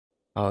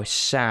Oh,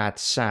 sad,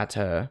 sad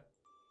her.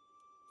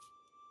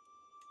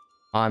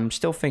 I'm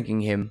still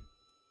thinking him.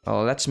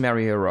 Oh, let's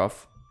marry her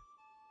off.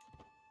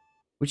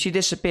 Would she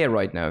disappear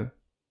right now?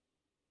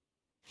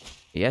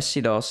 Yes,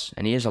 he does.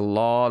 And he has a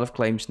lot of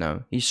claims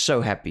now. He's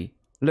so happy.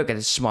 Look at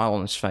the smile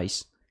on his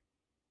face.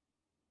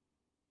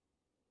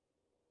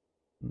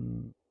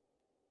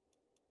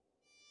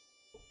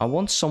 I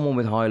want someone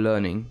with high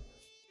learning.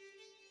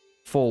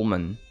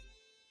 Fallman.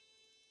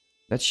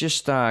 Let's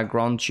just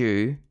grant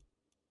you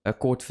a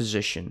court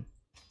physician.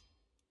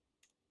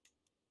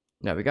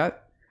 There we go.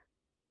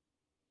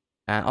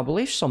 And I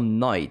believe some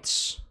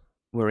knights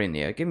were in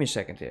here. Give me a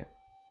second here.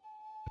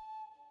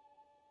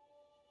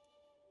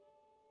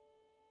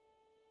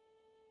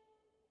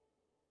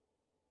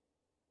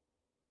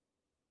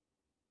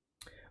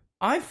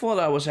 I thought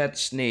I was at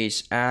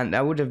sneeze, and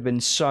that would have been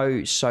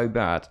so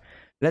bad.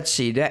 Let's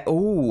see that.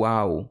 Oh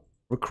wow!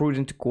 Recruit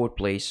into court,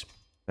 please.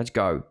 Let's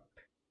go.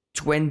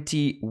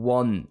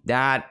 21.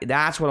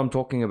 That's what I'm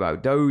talking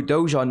about.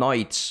 Those are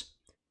knights.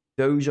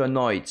 Those are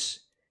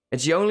knights.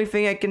 It's the only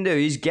thing I can do.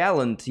 He's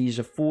gallant. He's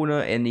a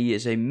foreigner, and he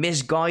is a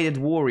misguided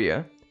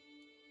warrior.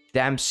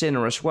 Damn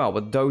sinner as well.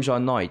 But those are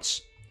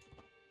knights.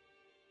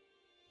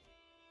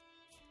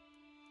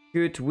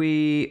 Could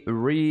we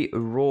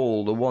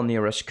re-roll the one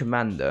here as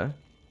commander?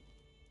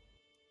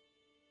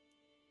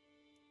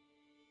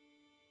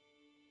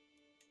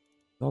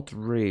 Not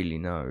really,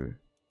 no.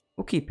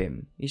 We'll keep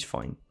him. He's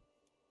fine.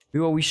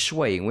 Who are we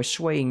swaying? We're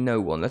swaying no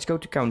one. Let's go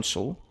to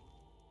council.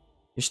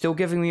 You're still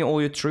giving me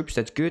all your troops.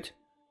 That's good.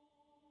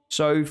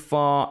 So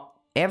far,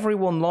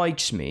 everyone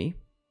likes me.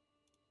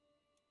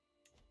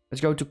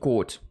 Let's go to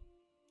court.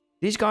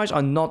 These guys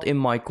are not in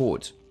my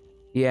court.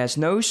 He has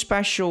no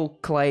special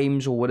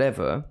claims or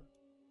whatever.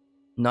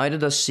 Neither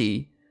does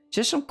he.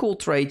 Just some cool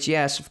traits,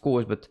 yes, of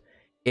course, but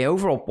in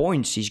overall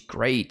points, he's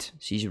great.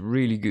 She's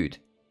really good.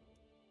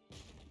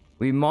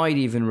 We might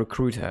even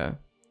recruit her.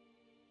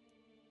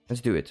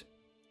 Let's do it.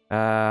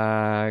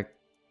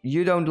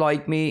 You don't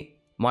like me.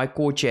 My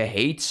courtier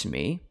hates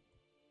me.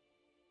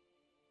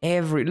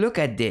 Look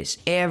at this.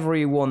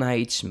 Everyone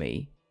hates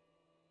me.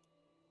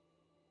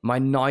 My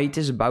knight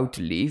is about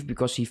to leave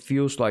because he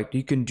feels like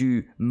he can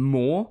do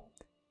more.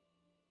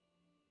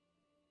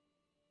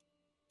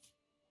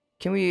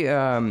 Can we,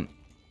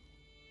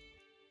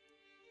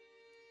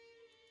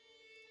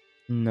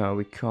 No,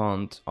 we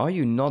can't. Are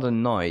you not a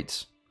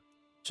knight?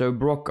 So,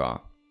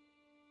 Broca.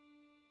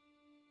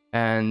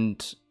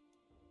 And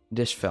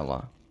this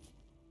fella.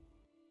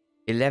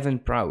 11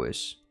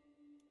 prowess.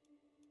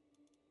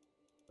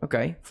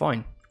 Okay,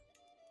 fine.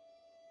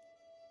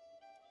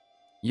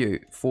 You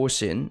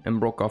force in and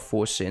Broca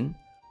force in.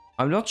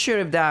 I'm not sure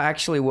if that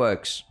actually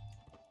works.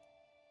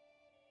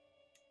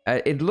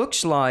 It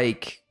looks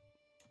like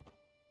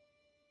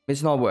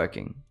it's not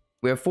working.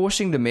 We're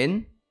forcing them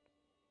in,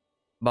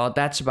 but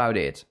that's about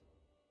it.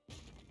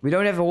 We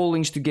don't have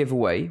holdings to give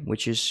away,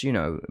 which is, you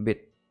know, a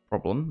bit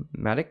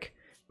problematic.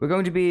 We're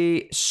going to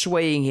be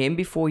swaying him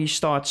before he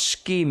starts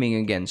scheming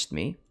against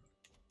me.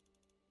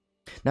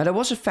 Now, there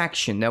was a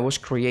faction that was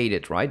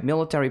created, right?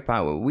 Military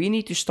power. We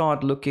need to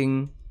start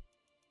looking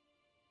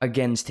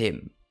against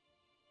him.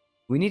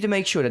 We need to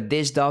make sure that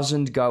this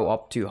doesn't go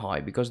up too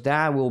high, because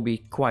that will be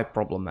quite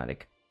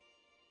problematic.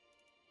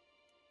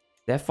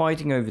 They're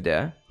fighting over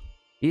there.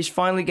 He's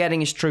finally getting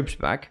his troops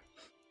back.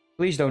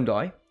 Please don't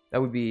die. That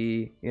would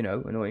be, you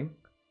know, annoying.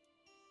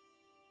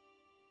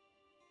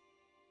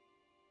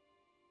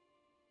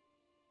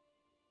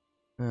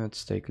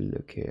 Let's take a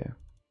look here.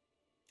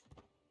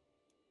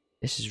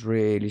 This is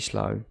really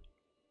slow.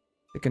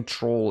 The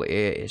control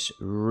here is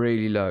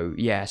really low.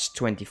 Yes,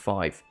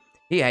 25.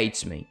 He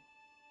hates me.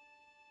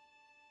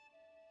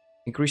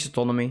 Increase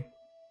autonomy.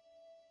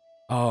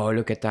 Oh,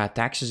 look at that.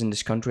 Taxes in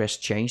this country has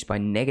changed by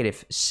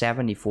negative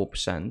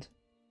 74%.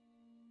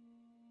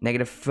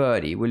 Negative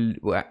 30.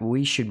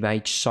 We should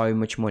make so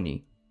much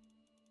money.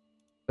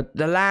 But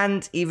the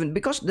land, even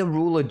because the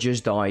ruler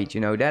just died, you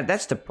know,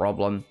 that's the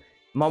problem.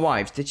 My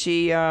wife, did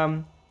she,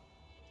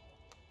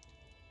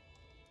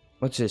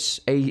 what's this?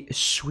 A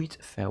sweet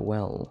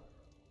farewell.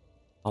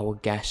 Our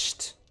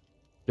guest.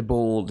 The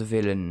bold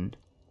villain.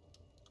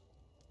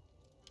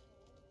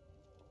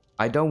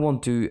 I don't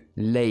want to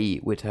lay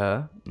with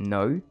her.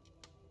 No.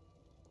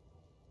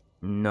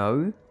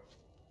 No.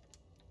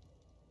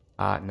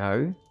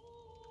 No.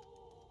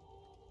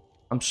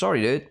 I'm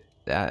sorry, dude.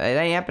 It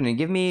ain't happening.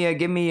 Give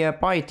me a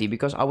piety,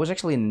 because I was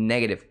actually in the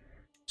negative.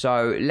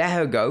 So let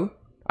her go.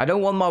 I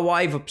don't want my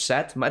wife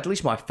upset. At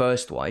least my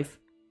first wife.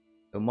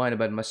 Don't mind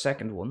about my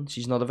second one.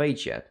 She's not of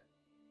age yet.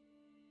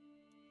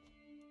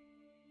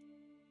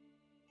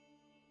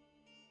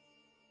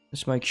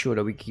 Let's make sure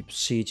that we keep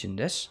siege in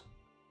this.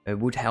 It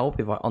would help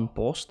if I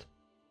unpaused.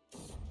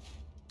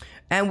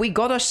 And we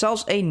got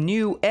ourselves a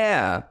new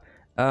heir.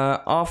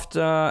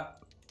 After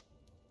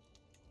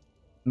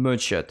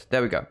Munster.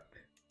 There we go.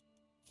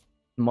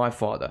 My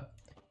father.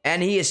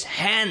 And he is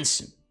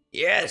handsome.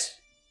 Yes.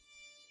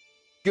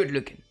 Good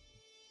looking.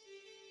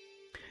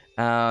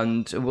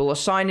 And we'll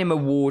assign him a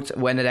ward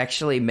when it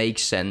actually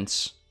makes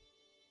sense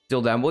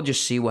Till then, we'll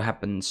just see what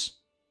happens.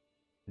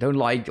 I don't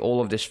like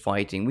all of this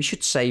fighting. We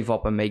should save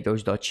up and make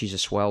those duchies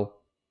as well.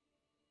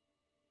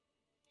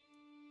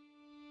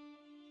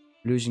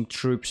 Losing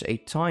troops a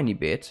tiny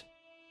bit.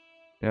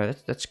 Yeah,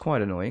 that's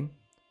quite annoying.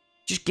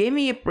 Just give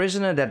me a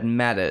prisoner that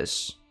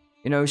matters.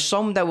 You know,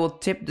 some that will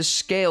tip the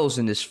scales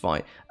in this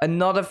fight.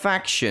 Another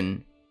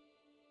faction.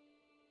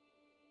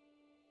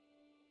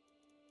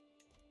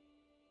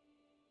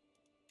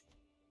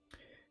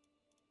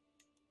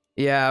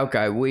 Yeah,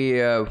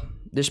 okay,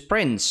 this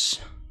prince,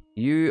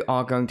 you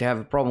are going to have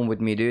a problem with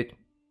me, dude.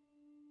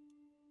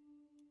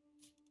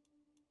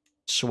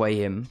 Sway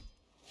him.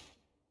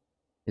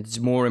 It's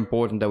more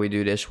important that we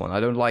do this one. I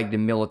don't like the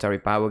military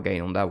power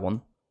gain on that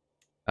one.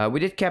 We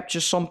did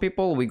capture some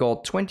people. We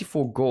got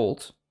 24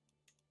 gold.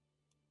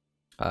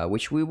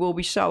 Which we will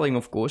be selling,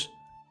 of course.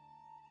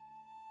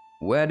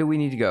 Where do we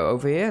need to go?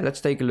 Over here?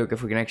 Let's take a look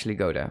if we can actually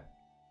go there.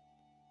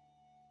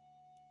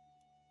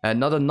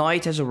 Another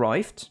knight has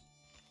arrived.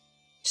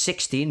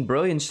 16,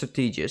 brilliant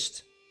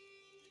strategist.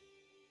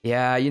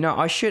 Yeah, you know,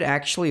 I should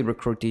actually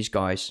recruit these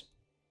guys.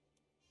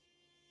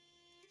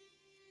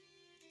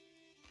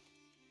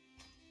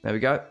 There we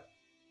go.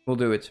 We'll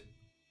do it.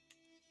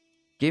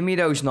 Give me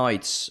those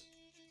knights.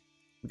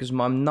 Because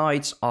my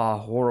knights are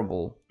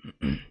horrible.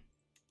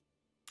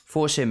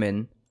 Force him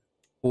in.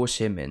 Force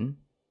him in.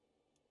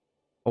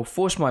 Or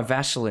force my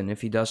vassal in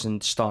if he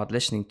doesn't start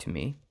listening to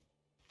me.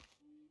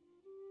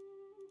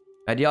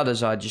 And the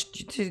others are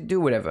just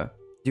do whatever.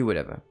 Do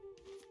whatever.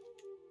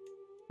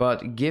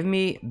 But give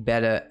me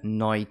better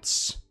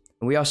knights.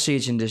 We are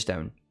sieging this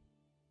down.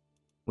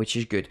 Which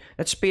is good.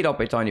 Let's speed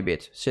up a tiny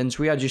bit. Since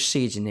we are just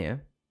sieging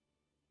here.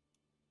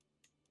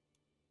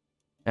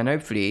 And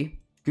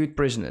hopefully, good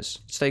prisoners.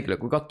 Let's take a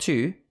look. We got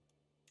 2.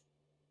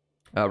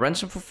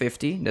 Ransom for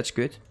 50. That's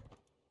good.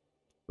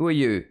 Who are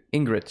you?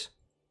 Ingrid.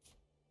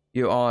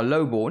 You are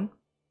lowborn.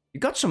 You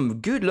got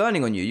some good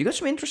learning on you. You got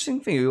some interesting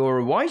things. You're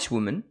a wise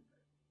woman.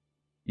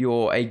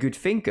 You're a good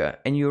thinker.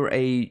 And you're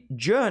a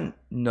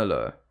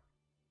journaler.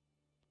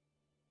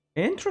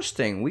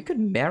 Interesting. We could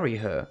marry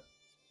her.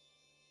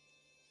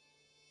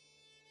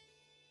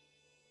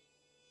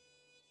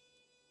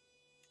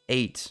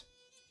 Eight.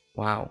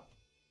 Wow.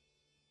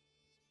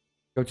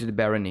 Go to the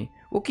barony.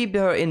 We'll keep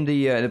her in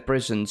the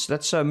prisons.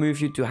 Let's move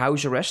you to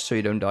house arrest so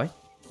you don't die.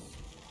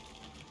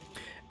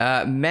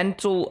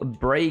 Mental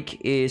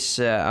break is...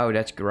 oh,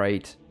 that's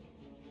great.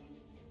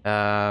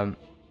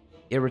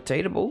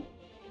 Irritatable.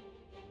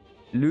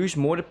 Lose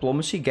more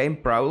diplomacy. Gain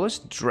prowess.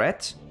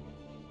 Dread.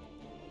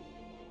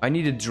 I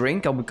need a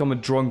drink. I'll become a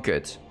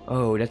drunkard.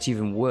 Oh, that's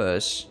even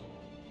worse.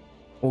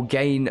 Or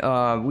gain...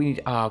 we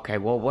need... Ah, okay,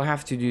 well, we'll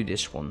have to do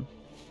this one.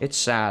 It's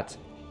sad.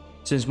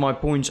 Since my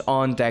points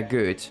aren't that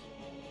good.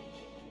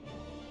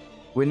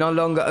 We're no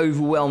longer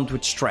overwhelmed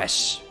with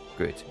stress.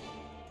 Good.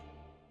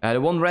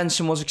 The one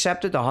ransom was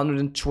accepted.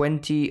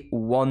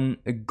 121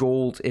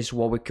 gold is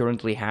what we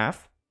currently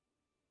have.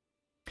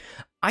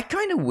 I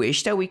kind of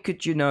wish that we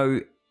could, you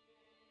know,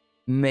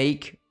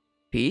 make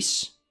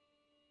peace.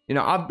 You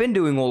know, I've been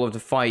doing all of the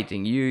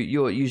fighting.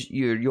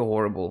 You're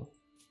horrible.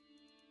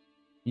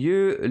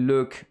 You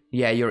look...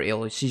 Yeah, you're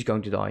ill. She's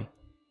going to die.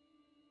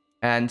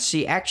 And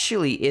she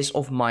actually is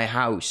of my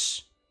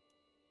house.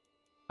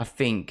 I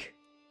think.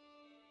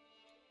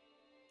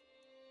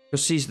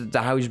 Because she's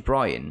the house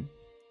Brian.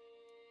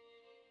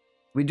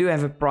 We do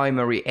have a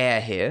primary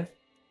heir here.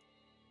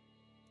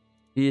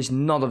 He is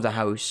not of the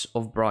house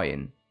of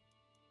Brian.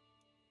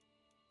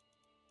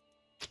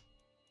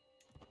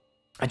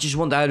 I just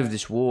want out of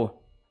this war.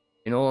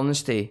 In all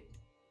honesty.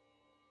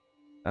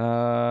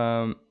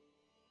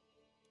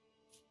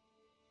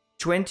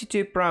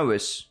 22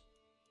 prowess.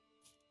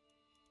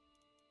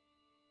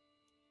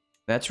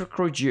 Let's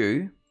recruit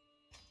you.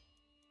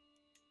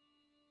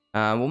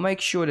 We'll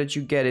make sure that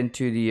you get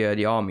into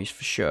the armies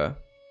for sure.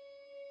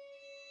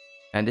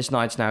 And this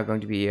knight's now going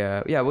to be...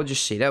 yeah, we'll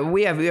just see that.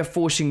 We are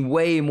forcing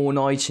way more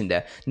knights in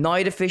there.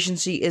 Knight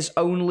efficiency is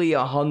only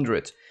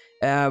 100.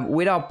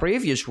 With our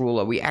previous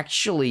ruler, we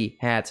actually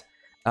had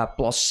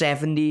plus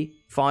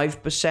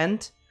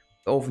 75%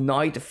 of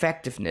knight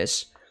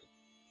effectiveness.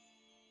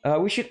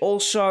 We should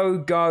also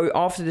go,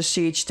 after the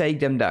siege, take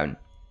them down.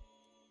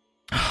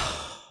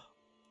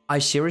 I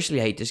seriously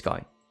hate this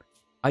guy.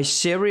 I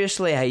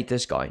seriously hate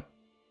this guy.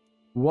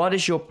 What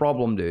is your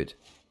problem, dude?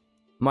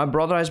 My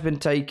brother has been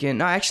taken...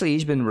 No, actually,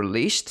 he's been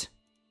released.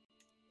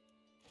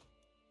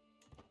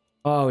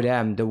 Oh,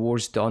 damn. The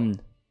war's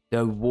done.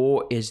 The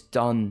war is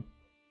done.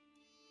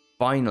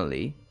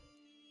 Finally.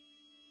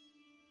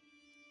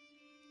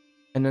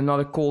 And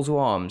another call to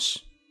arms.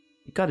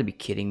 You gotta be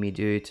kidding me,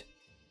 dude.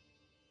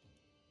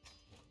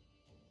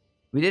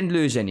 We didn't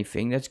lose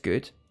anything. That's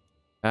good.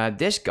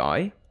 This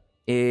guy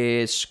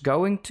is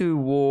going to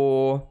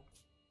war...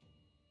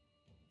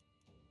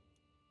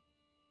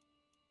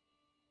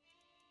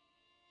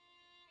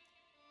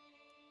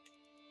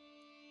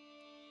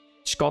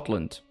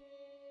 Scotland.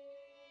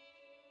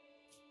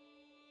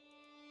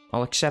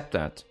 I'll accept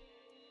that.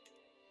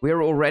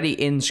 We're already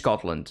in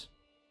Scotland.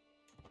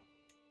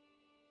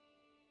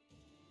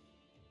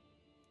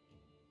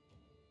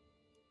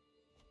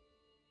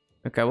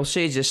 Okay, we'll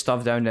siege this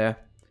stuff down there.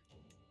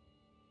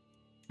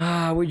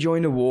 Ah, we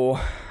joined the war.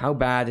 How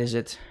bad is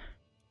it?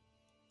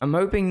 I'm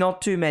hoping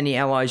not too many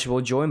allies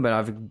will join, but I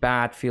have a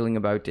bad feeling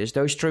about this.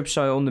 Those troops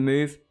are on the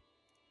move.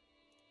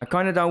 I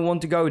kind of don't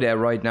want to go there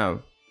right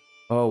now.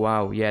 Oh,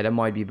 wow. Yeah, that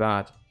might be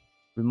bad.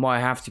 We might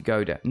have to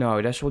go there.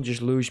 No, this will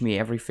just lose me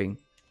everything.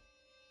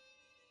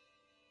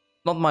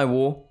 Not my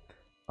war.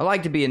 I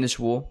like to be in this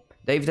war.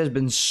 David has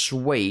been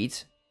swayed.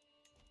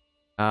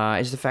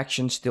 Is the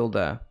faction still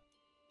there?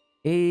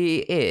 He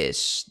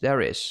is.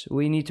 There is.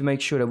 We need to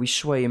make sure that we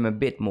sway him a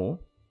bit more.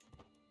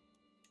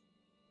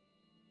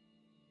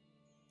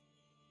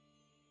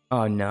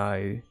 Oh,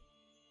 no.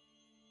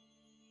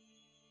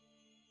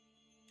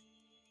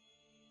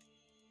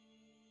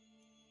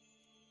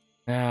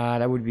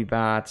 That would be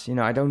bad. You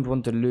know, I don't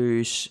want to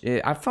lose.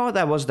 I thought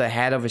that was the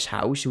head of his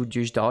house who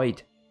just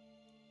died.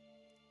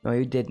 No,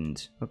 he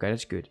didn't. Okay,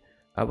 that's good.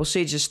 We'll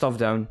siege this stuff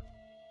down.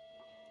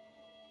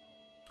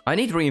 I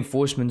need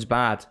reinforcements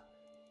bad.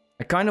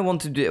 I kind of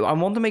want to do... I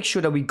want to make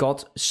sure that we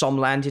got some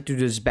land here to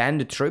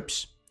disband the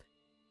troops.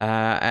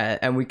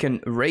 And we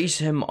can raise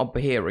him up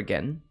here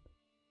again.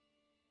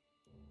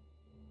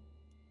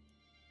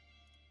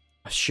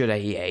 I'm sure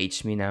that he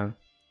hates me now.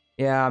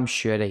 Yeah, I'm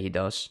sure that he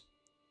does.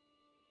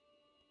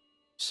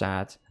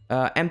 Sad.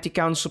 Empty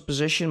council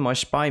position. My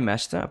spy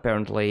master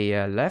apparently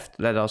left.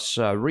 Let us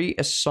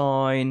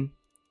reassign.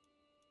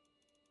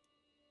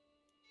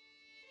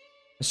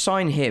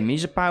 Assign him.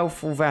 He's a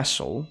powerful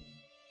vassal.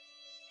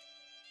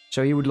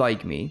 So he would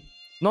like me.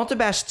 Not the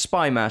best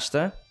spy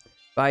master.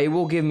 But he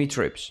will give me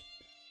troops.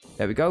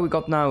 There we go. We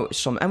got now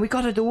some... And we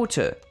got a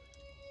daughter.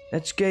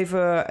 Let's give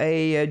her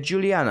a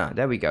Juliana.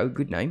 There we go.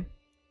 Good name.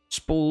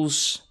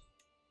 Spouse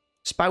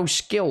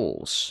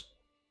skills.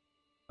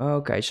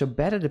 Okay, so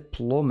better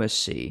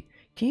diplomacy.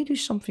 Can you do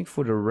something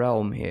for the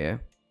realm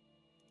here?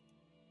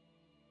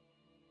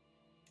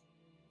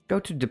 Go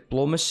to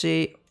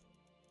diplomacy.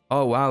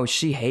 Oh wow,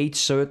 she hates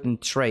certain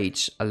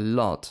traits a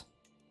lot.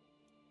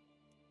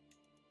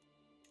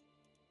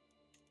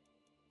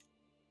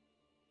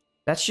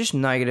 That's just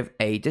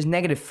 -8. There's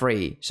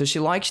 -3. So she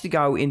likes to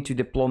go into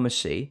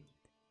diplomacy.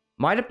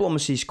 My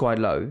diplomacy is quite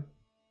low.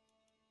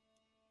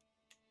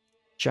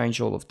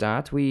 Change all of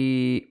that.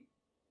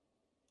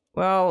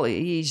 Well,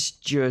 he's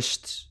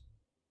just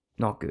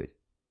not good.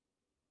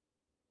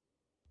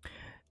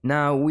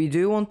 Now, we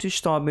do want to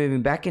start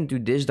moving back into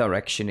this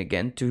direction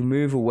again to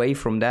move away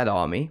from that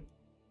army.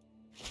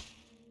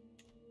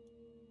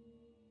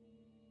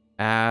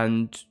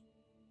 And...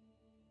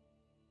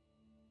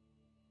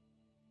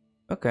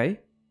 okay.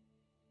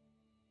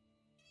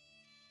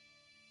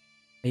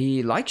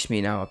 He likes me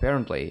now,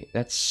 apparently.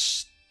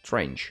 That's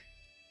strange.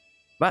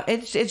 But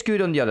it's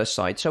good on the other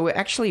side. So we're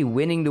actually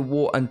winning the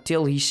war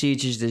until he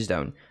sieges this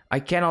down. I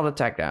cannot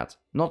attack that.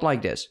 Not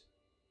like this.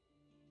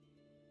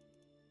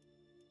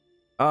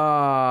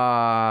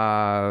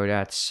 Oh,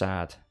 that's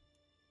sad.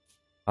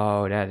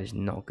 Oh, that is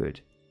not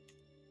good.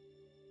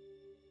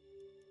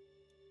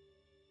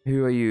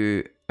 Who are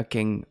you a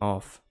king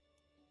of?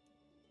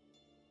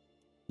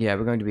 Yeah,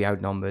 we're going to be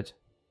outnumbered.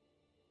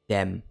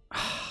 Them.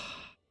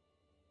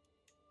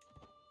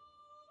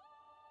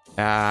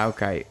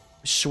 Okay.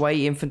 Sway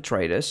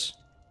infiltrators.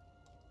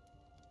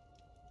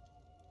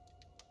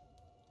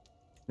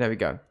 There we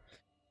go.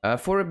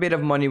 For a bit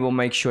of money, we'll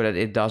make sure that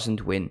it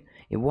doesn't win.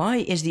 Why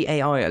is the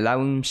AI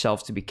allowing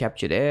himself to be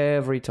captured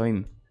every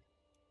time?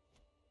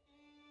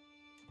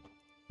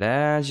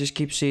 Let's just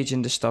keep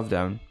sieging this stuff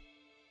down.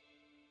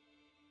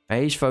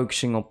 He's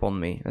focusing upon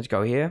me. Let's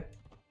go here.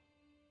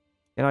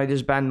 Can I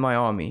disband my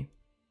army?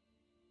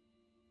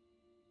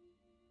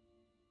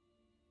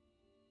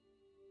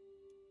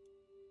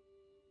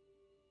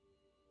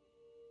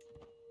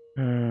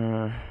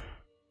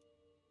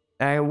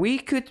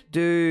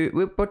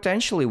 We'll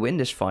potentially win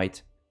this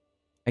fight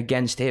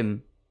against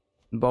him,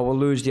 but we'll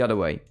lose the other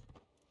way.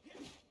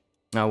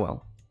 Oh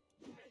well.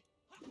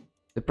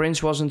 The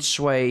prince wasn't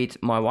swayed.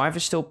 My wife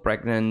is still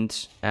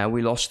pregnant, and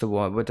we lost the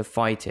war with the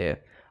fight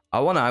here. I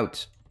want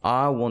out.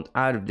 I want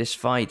out of this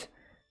fight.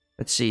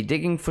 Let's see.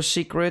 Digging for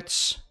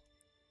secrets.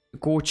 The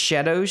court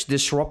shadows.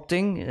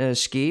 Disrupting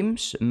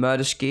schemes.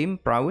 Murder scheme.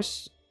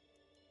 Prowess.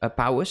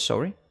 Powers,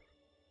 sorry.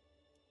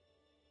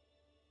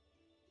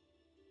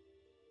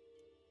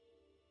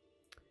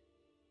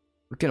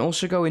 We can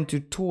also go into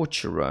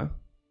torturer.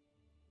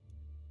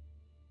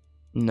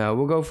 No,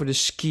 we'll go for the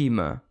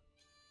schemer.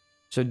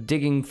 So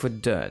digging for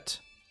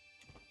dirt.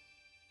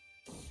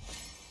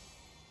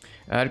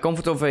 The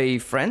comfort of a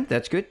friend,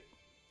 that's good.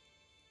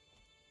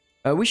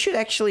 We should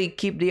actually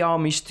keep the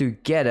armies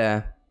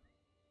together.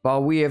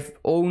 But we're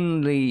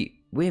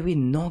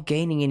not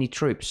gaining any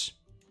troops.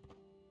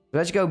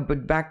 Let's go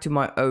back to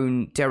my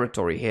own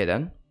territory here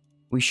then.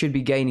 We should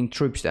be gaining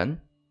troops then.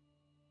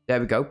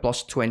 There we go,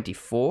 plus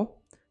 24.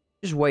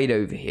 Just wait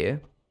over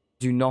here.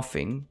 Do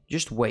nothing.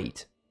 Just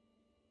wait.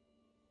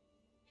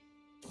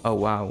 Oh,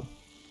 wow.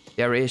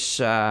 There is...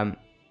 they're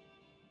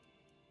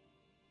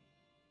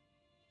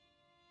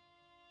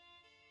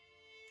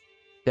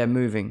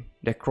moving.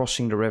 They're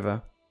crossing the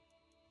river.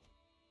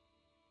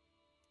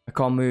 I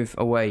can't move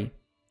away.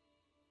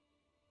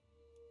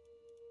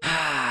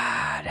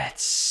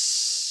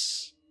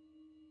 That's...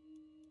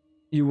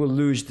 You will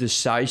lose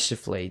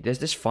decisively.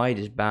 This fight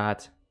is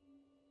bad.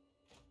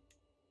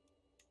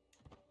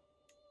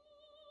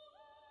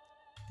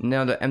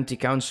 Now the empty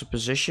council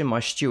position.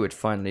 My steward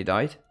finally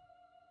died.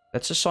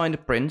 Let's assign the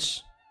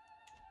prince.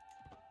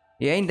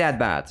 He ain't that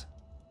bad.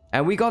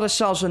 And we got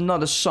ourselves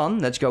another son.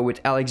 Let's go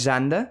with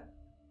Alexander.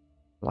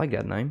 I like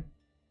that name.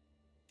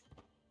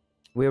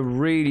 We're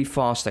really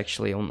fast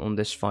actually on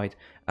this fight.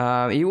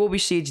 He will be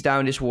sieged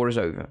down. This war is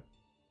over.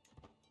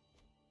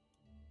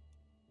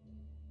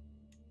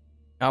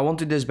 I want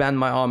to disband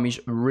my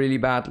armies really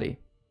badly.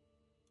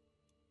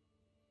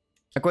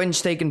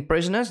 Acquaintance taken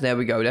prisoners. There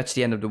we go. That's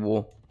the end of the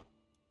war.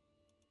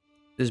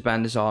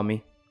 Disband this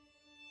army.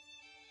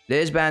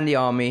 Disband the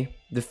army.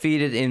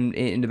 Defeated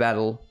in the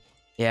battle.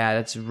 Yeah,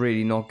 that's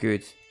really not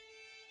good.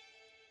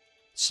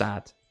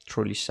 Sad.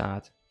 Truly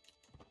sad.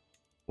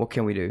 What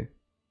can we do?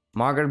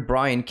 Margaret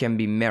Bryan can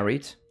be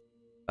married.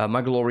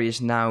 My glory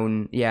is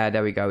now... Yeah,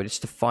 there we go. It's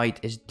the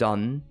fight is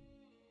done.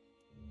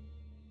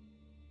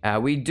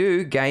 We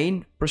do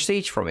gain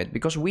prestige from it.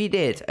 Because we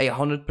did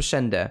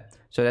 100% there.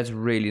 So that's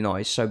really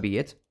nice. So be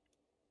it.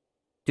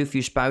 Too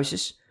few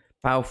spouses.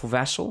 Powerful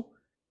vassal.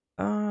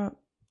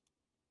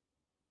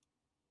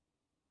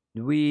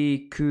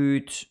 We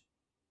could...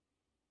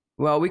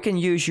 Well, we can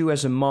use you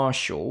as a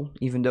marshal.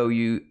 Even though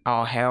you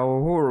are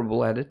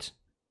horrible at it.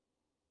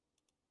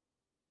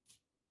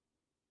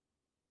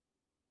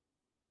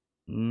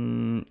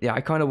 Yeah, I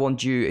kind of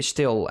want you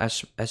still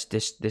as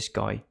this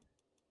guy.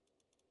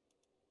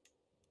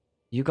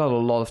 You got a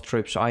lot of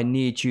troops. I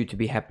need you to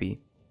be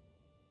happy.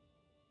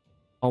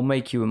 I'll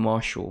make you a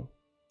marshal.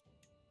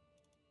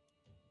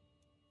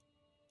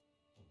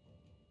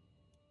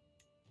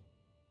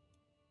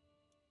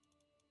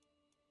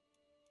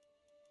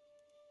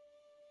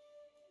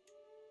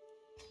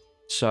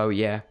 So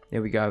yeah,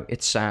 here we go.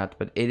 It's sad,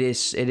 but it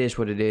is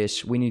what it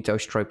is. We need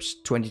those troops.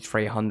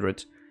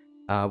 2,300.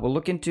 We'll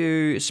look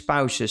into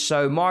spouses.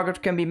 So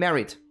Margaret can be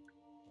married.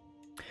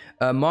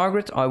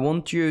 Margaret, I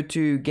want you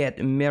to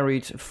get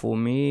married for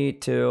me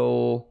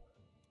till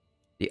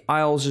the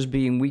Isles is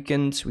being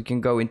weakened. We can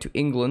go into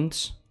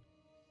England.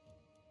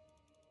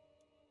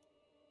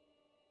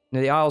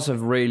 Now, the Isles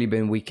have really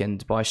been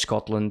weakened by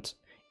Scotland.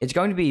 It's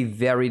going to be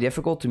very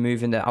difficult to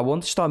move in there. I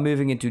want to start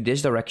moving into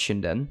this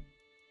direction then.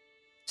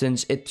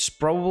 Since it's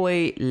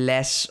probably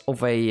less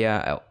of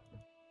a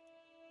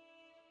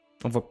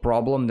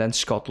problem than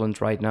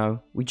Scotland right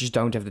now. We just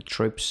don't have the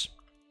troops.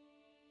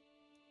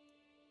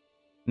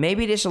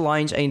 Maybe this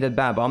alliance ain't that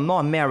bad, but I'm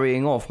not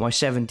marrying off my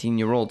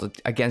 17-year-old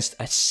against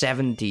a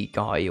 70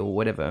 guy or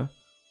whatever.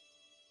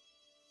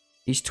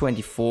 He's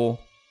 24.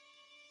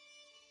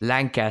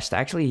 Lancaster.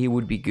 Actually, he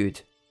would be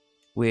good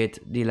with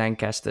the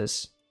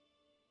Lancasters.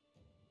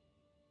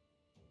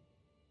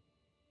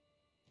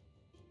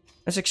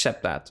 Let's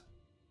accept that.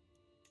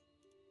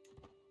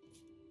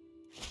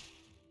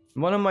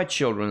 One of my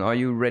children, are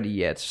you ready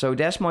yet? So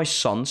that's my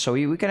son, so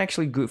we can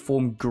actually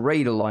form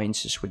great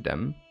alliances with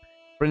them.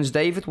 Prince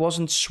David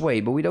wasn't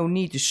swayed, but we don't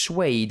need to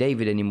sway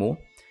David anymore.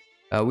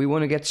 We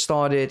want to get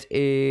started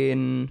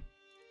in...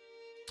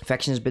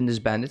 Faction has been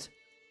disbanded.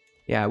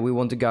 Yeah, we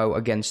want to go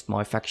against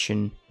my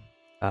faction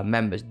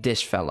members.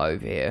 This fellow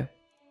over here.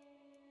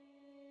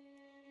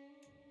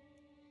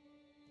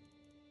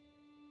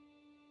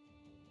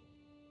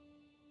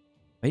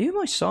 Are you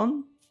my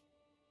son?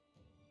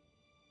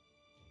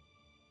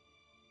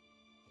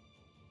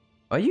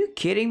 Are you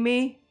kidding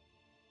me?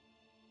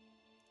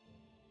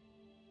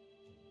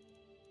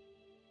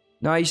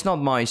 No, he's not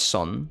my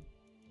son.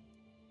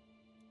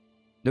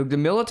 Look, the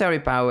military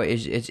power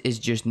is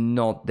just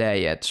not there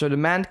yet. So the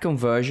manned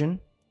conversion.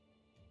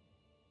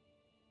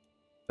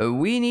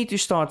 We need to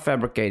start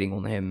fabricating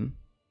on him.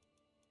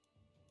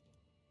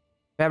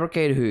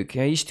 Fabricate Hook.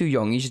 Yeah, he's too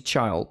young. He's a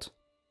child.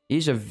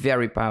 He's a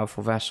very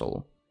powerful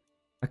vassal.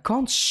 I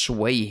can't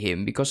sway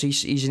him because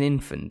he's an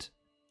infant.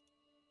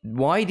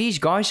 Why these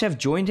guys have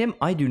joined him,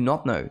 I do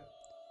not know.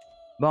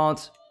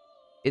 But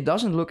it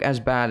doesn't look as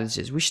bad as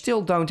it is. We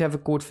still don't have a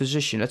court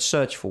physician. Let's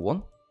search for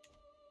one.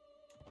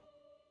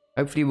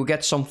 Hopefully we'll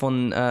get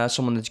someone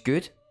that's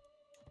good.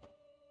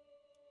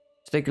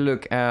 Let's take a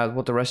look at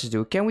what the rest is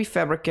doing. Can we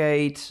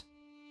fabricate?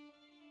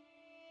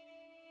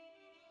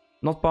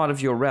 Not part of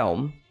your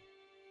realm.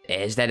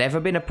 Has that ever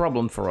been a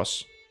problem for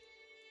us?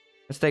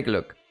 Let's take a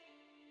look.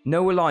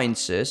 No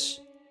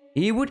alliances.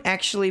 He would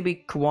actually be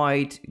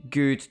quite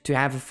good to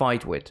have a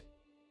fight with.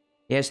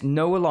 He has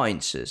no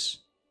alliances.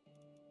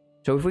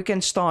 So if we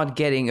can start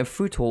getting a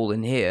foothold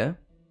in here,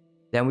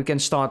 then we can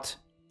start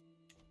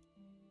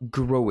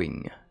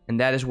growing.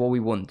 And that is what we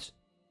want.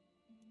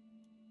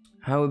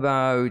 How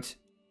about...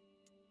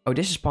 Oh,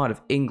 this is part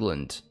of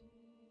England.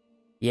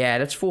 Yeah,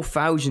 that's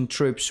 4,000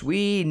 troops.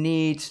 We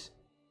need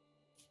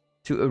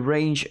to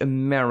arrange a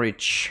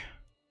marriage.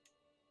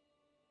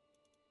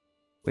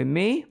 With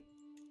me?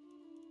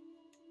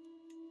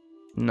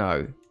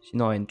 No, she's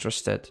not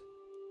interested.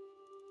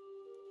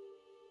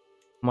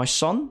 My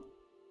son?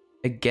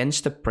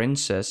 Against the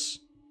princess.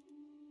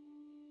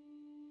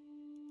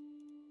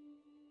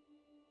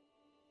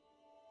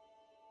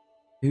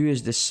 Who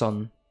is this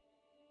son?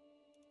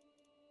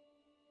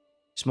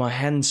 It's my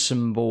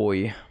handsome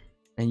boy.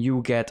 And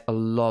you get a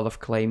lot of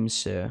claims,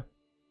 sir.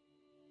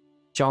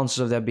 Chances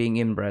of there being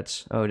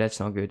inbreds. Oh, that's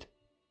not good.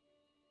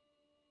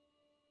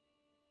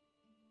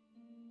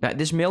 Now,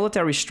 this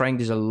military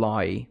strength is a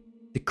lie.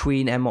 The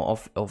Queen Emma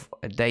of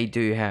they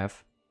do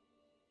have.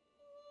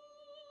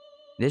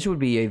 This would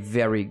be a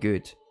very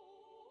good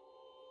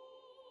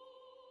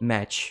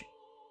match.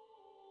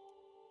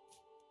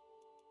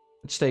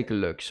 Let's take a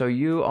look. So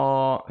you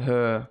are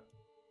her.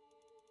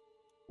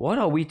 What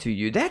are we to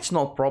you? That's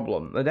not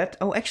problem. That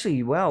oh,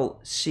 actually, well,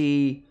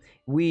 see,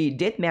 we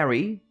did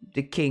marry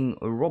the King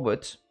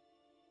Robert.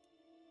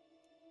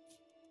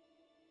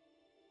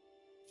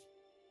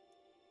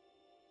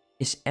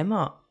 Is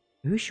Emma?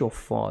 Who's your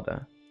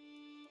father?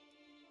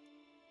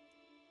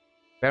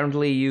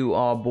 Apparently, you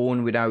are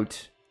born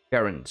without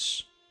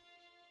parents.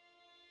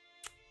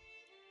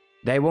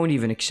 They won't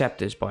even accept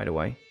this, by the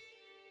way.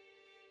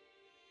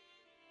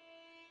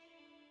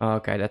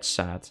 Okay, that's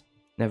sad.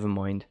 Never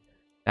mind.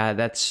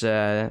 That's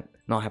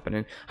not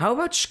happening. How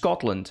about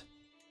Scotland?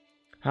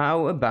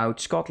 How about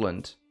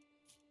Scotland?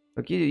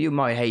 Look, you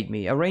might hate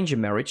me. Arrange a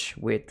marriage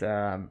with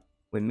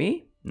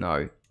me?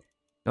 No.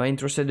 Not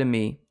interested in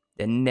me.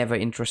 They're never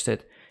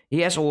interested.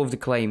 He has all of the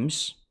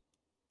claims.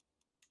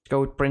 Let's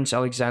go with Prince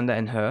Alexander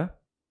and her.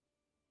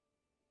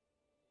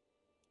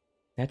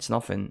 That's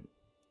nothing.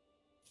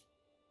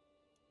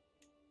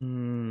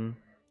 We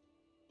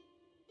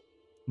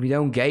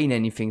don't gain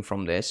anything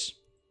from this.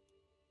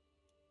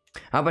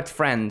 How about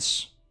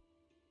France?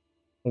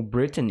 Or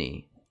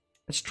Brittany?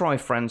 Let's try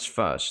France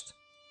first.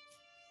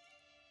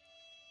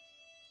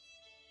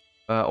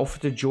 Offer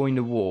to join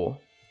the war.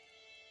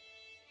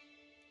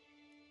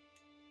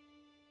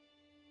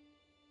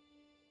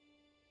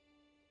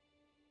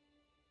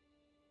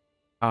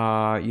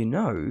 You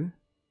know.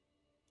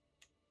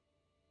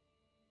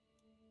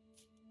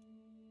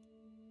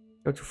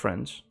 Go to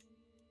France.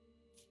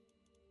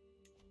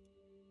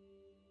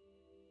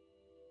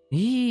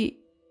 He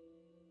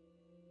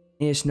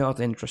is not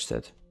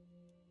interested.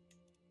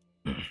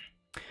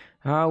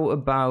 How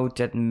about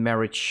that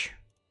marriage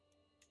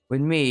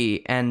with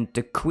me and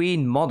the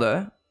Queen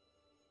Mother?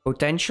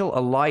 Potential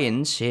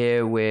alliance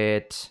here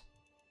with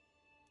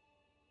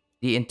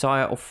the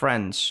entire of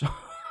France.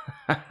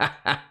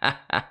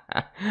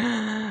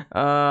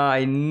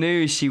 I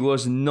knew she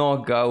was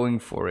not going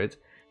for it.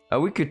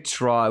 We could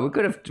try. We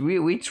could have.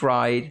 We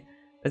tried.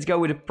 Let's go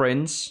with the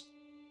prince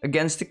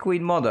against the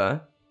Queen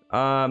Mother.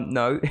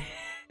 No.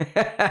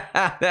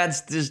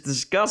 That's just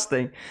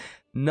disgusting.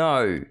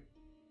 No.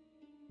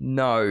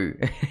 No.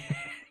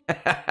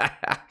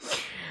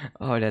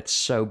 Oh, that's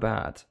so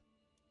bad.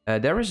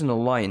 There is an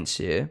alliance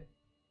here,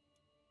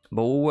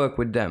 but we'll work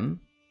with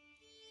them.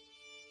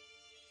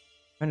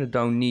 I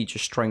don't need your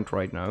strength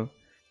right now.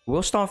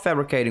 We'll start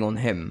fabricating on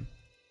him,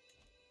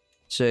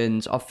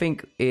 since I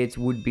think it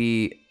would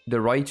be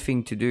the right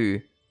thing to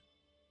do.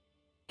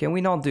 Can we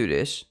not do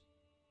this?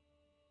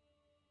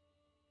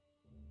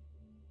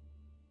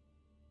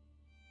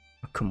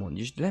 Oh, come on,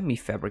 just let me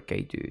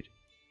fabricate, dude.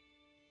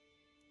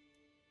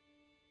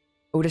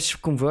 Oh, that's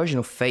conversion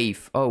of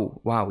faith. Oh,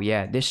 wow,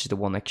 yeah, this is the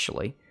one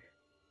actually.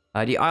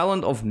 The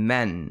Island of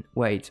Men.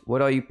 Wait,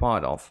 what are you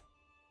part of?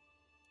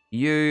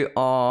 You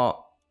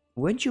are...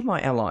 Weren't you my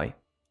ally?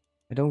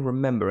 I don't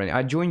remember.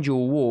 I joined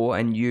your war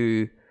and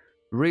you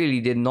really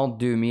did not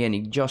do me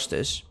any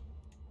justice.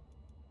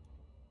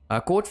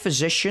 Court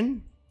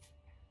physician.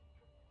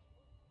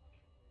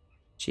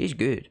 She's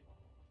good.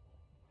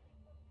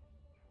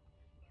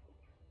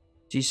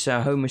 She's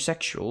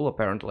homosexual,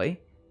 apparently.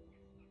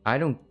 I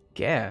don't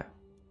care.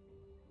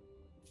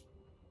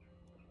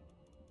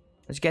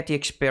 Let's get the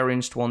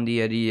experienced one,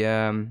 the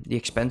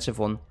expensive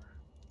one.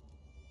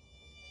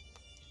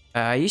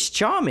 He's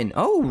charming.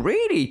 Oh,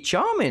 really?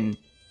 Charming.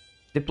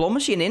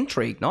 Diplomacy and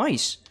intrigue.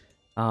 Nice.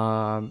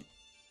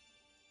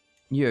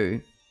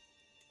 You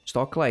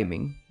start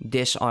claiming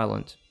this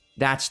island.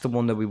 That's the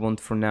one that we want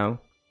for now.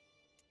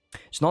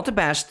 It's not the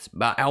best,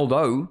 but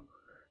although,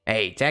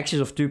 hey, taxes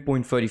of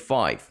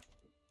 2.35.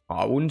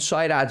 I wouldn't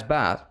say that's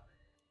bad.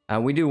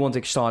 We do want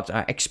to start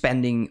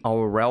expanding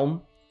our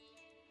realm.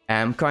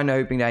 I'm kind of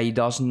hoping that he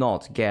does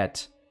not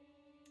get...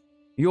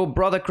 Your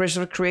brother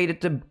Crusader created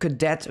the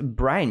cadet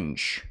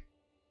branch.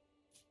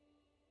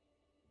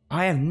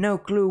 I have no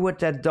clue what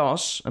that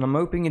does, and I'm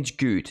hoping it's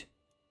good.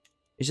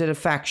 Is it a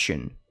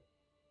faction?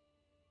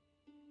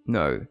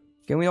 No.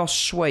 Can we not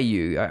sway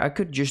you? I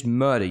could just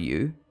murder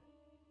you.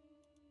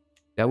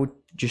 That would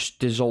just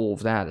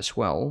dissolve that as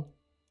well.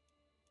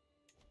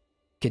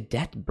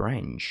 Cadet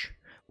branch.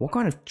 What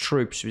kind of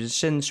troops?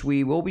 Since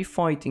we will be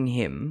fighting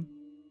him.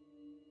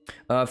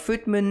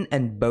 Footmen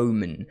and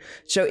bowmen.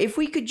 So if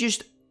we could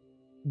just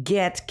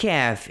get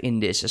Cav in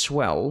this as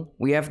well.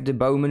 We have the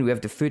bowmen, we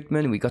have the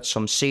footmen, we got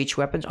some siege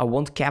weapons. I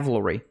want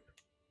cavalry.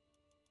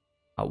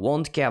 I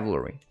want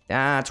cavalry.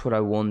 That's what I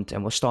want.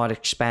 And we'll start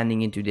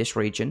expanding into this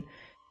region.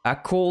 A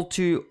call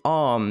to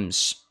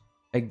arms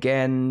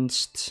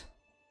against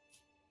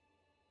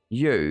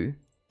you.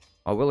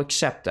 I will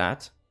accept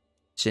that,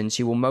 since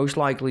he will most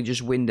likely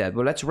just win that.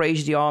 But let's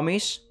raise the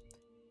armies.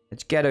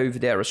 Let's get over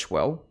there as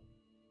well.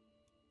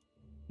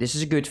 This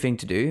is a good thing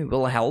to do.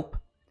 Will help.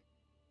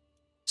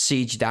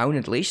 Siege down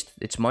at least.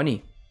 It's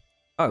money.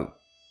 Oh.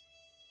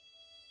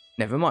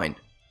 Never mind.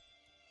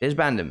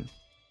 Disband him.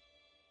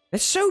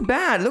 That's so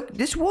bad. Look,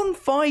 this one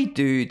fight,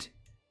 dude.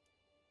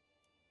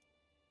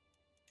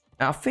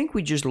 I think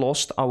we just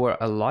lost our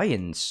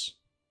alliance.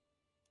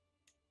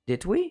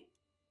 Did we?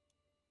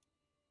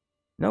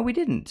 No, we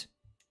didn't.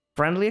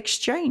 Friendly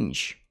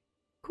exchange.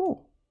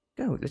 Cool.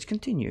 Go, let's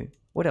continue.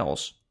 What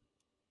else?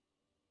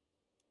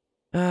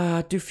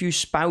 Too few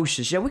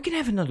spouses. Yeah, we can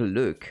have another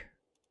look.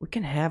 We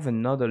can have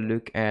another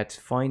look at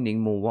finding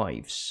more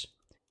wives.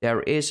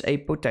 There is a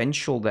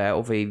potential there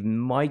of a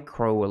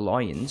micro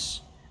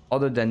alliance.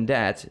 Other than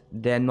that,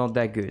 they're not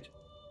that good.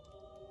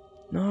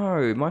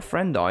 No, my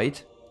friend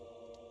died.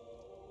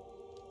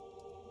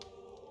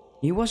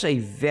 He was a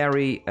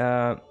very,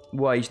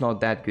 well, he's not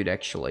that good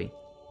actually.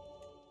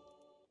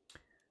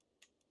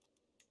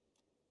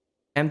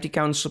 Empty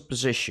council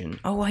position.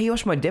 Oh, he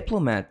was my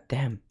diplomat.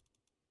 Damn.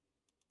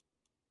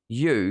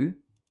 You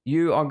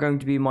are going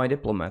to be my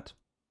diplomat.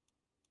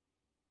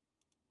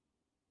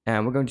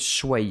 And we're going to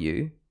sway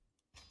you.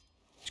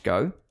 Let's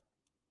go.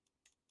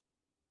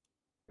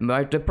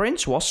 But the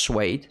prince was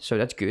swayed, so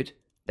that's good.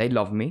 They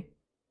love me.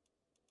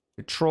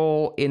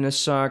 Control inner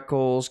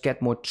circles,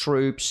 get more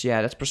troops.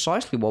 Yeah, that's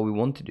precisely what we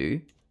want to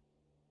do.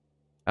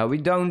 We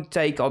don't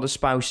take other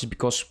spouses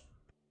because,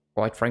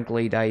 quite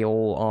frankly, they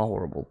all are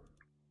horrible.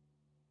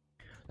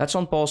 Let's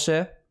unpause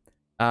here.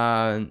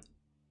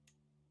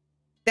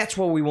 That's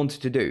what we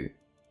wanted to do.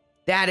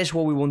 That is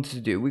what we wanted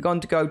to do. We're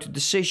going to go to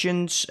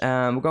decisions.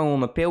 We're going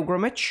on a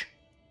pilgrimage.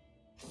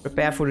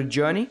 Prepare for the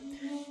journey.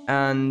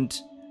 And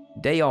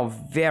they are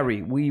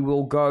very... We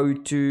will go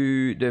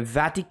to the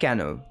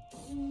Vaticano.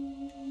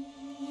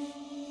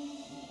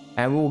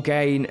 And we'll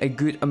gain a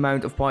good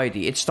amount of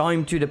piety. It's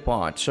time to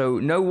depart. So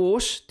no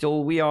wars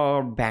till we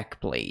are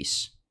back,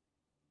 please.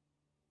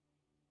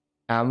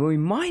 We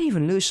might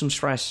even lose some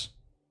stress.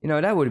 You know,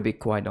 that would be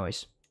quite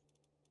nice.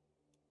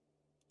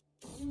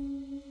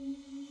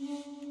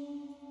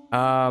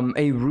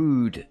 A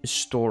rude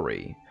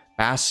story.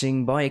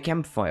 Passing by a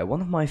campfire, one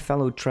of my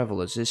fellow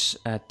travelers is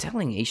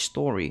telling a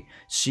story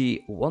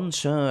she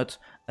once heard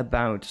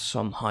about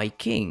some high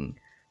king.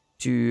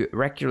 To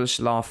reckless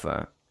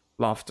laughter.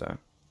 Not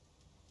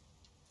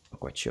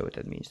quite sure what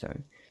that means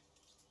though.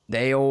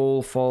 They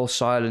all fall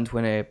silent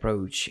when I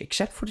approach,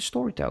 except for the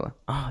storyteller.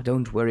 Ah,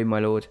 don't worry, my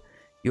lord.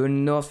 You're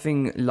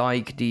nothing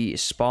like the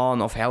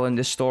spawn of hell in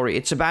this story.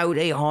 It's about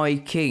a high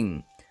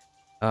king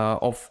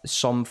of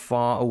some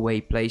faraway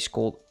place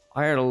called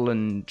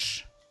Ireland.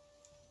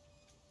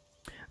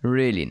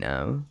 Really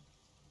now?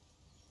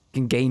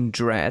 Can gain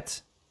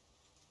dread.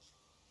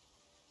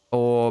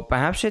 Or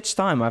perhaps it's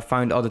time I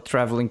found other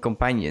traveling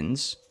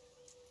companions.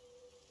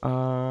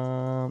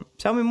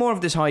 Tell me more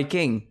of this high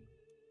king.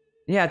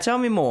 Yeah, tell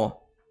me more.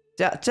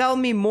 Tell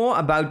me more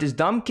about this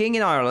dumb king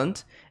in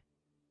Ireland.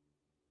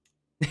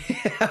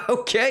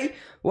 Okay.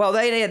 Well,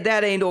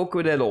 that ain't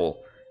awkward at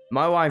all.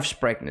 My wife's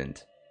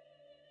pregnant.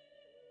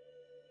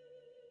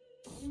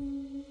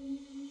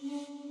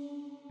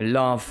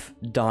 Love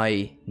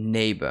thy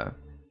neighbor.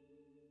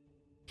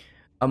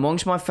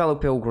 Amongst my fellow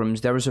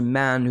pilgrims, there is a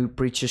man who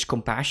preaches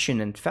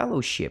compassion and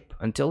fellowship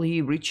until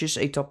he reaches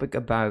a topic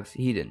about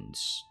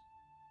heathens.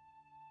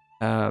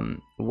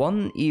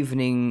 One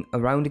evening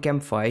around the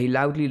campfire, he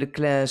loudly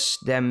declares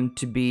them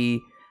to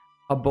be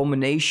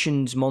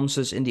abominations,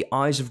 monsters in the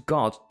eyes of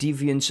God,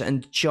 deviants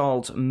and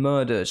child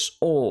murders,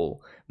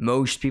 all.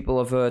 Most people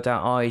avert their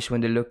eyes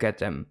when they look at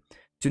them.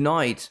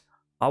 Tonight,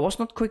 I was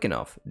not quick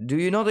enough. Do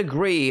you not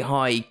agree,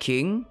 High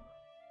King?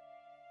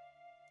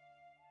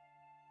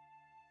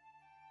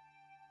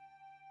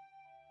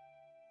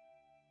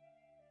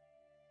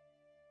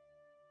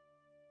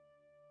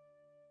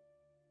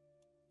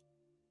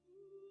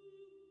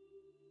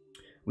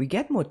 We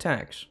get more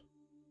tax.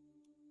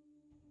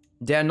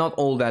 They're not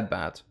all that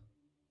bad.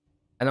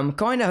 And I'm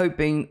kind of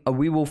hoping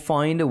we will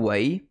find a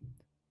way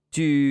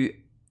to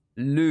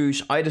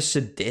lose either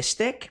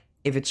sadistic,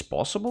 if it's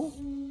possible.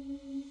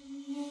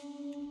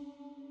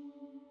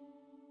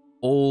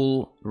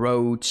 All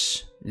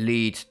roads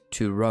lead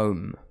to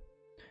Rome.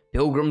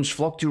 Pilgrims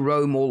flock to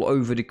Rome all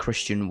over the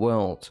Christian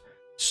world.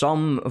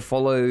 Some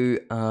follow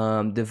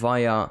the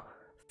Via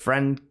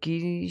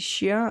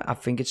Francesca. I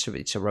think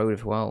it's a road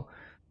as well.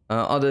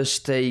 Others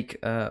take,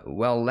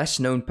 well, less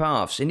known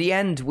paths. In the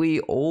end, we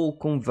all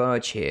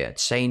converge here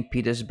at St.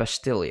 Peter's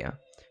Basilica,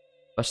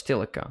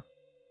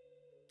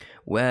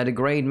 where the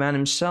great man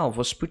himself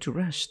was put to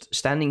rest.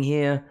 Standing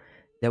here,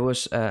 there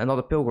was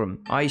another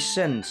pilgrim. I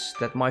sense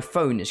that my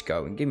phone is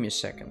going. Give me a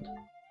second.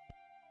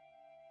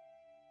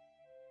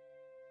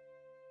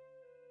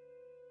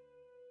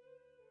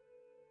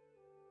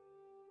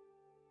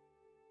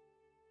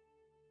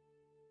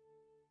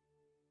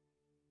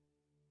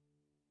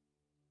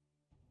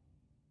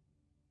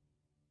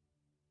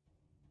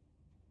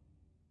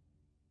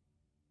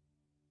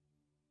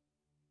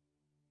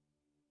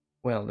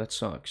 Well, that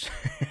sucks.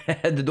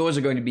 The doors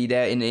are going to be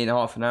there in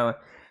half an hour.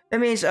 That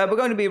means we're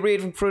going to be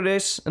reading through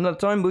this another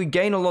time. We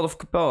gain a lot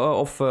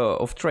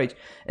of trade.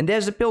 And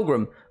there's the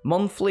Pilgrim.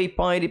 Monthly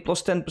piety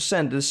plus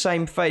 10%. The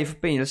same faith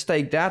opinion. Let's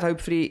take that.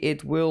 Hopefully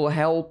it will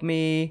help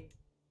me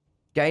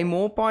gain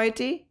more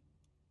piety.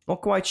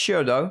 Not quite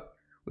sure though.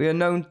 We are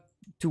known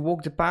to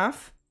walk the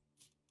path.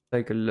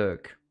 Take a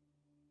look.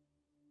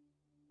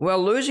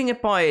 Well, losing a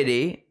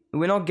piety,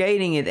 we're not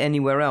gaining it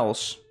anywhere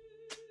else.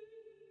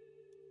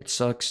 It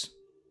sucks.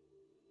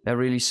 That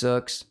really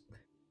sucks.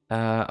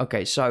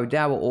 Okay, so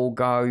that will all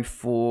go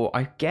for,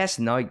 I guess,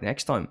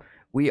 next time.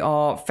 We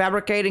are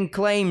fabricating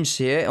claims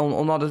here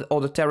on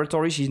other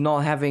territories. He's not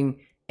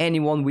having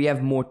anyone. We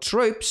have more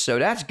troops, so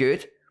that's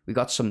good. We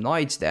got some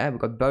knights there. We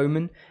got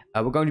bowmen.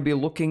 We're going to be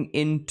looking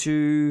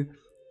into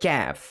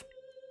Cav.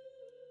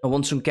 I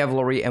want some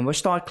cavalry, and we'll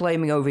start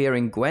claiming over here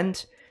in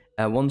Gwent.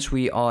 Once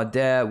we are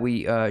there,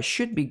 we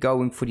should be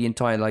going for the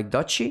entire, like,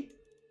 duchy.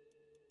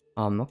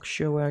 I'm not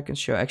sure where I can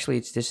show. Actually,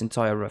 it's this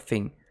entire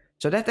thing.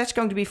 So that's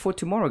going to be for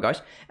tomorrow,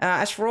 guys.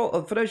 As for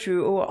those of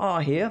you who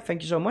are here,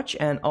 thank you so much,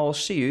 and I'll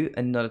see you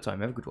another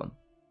time. Have a good one.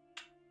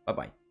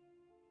 Bye-bye.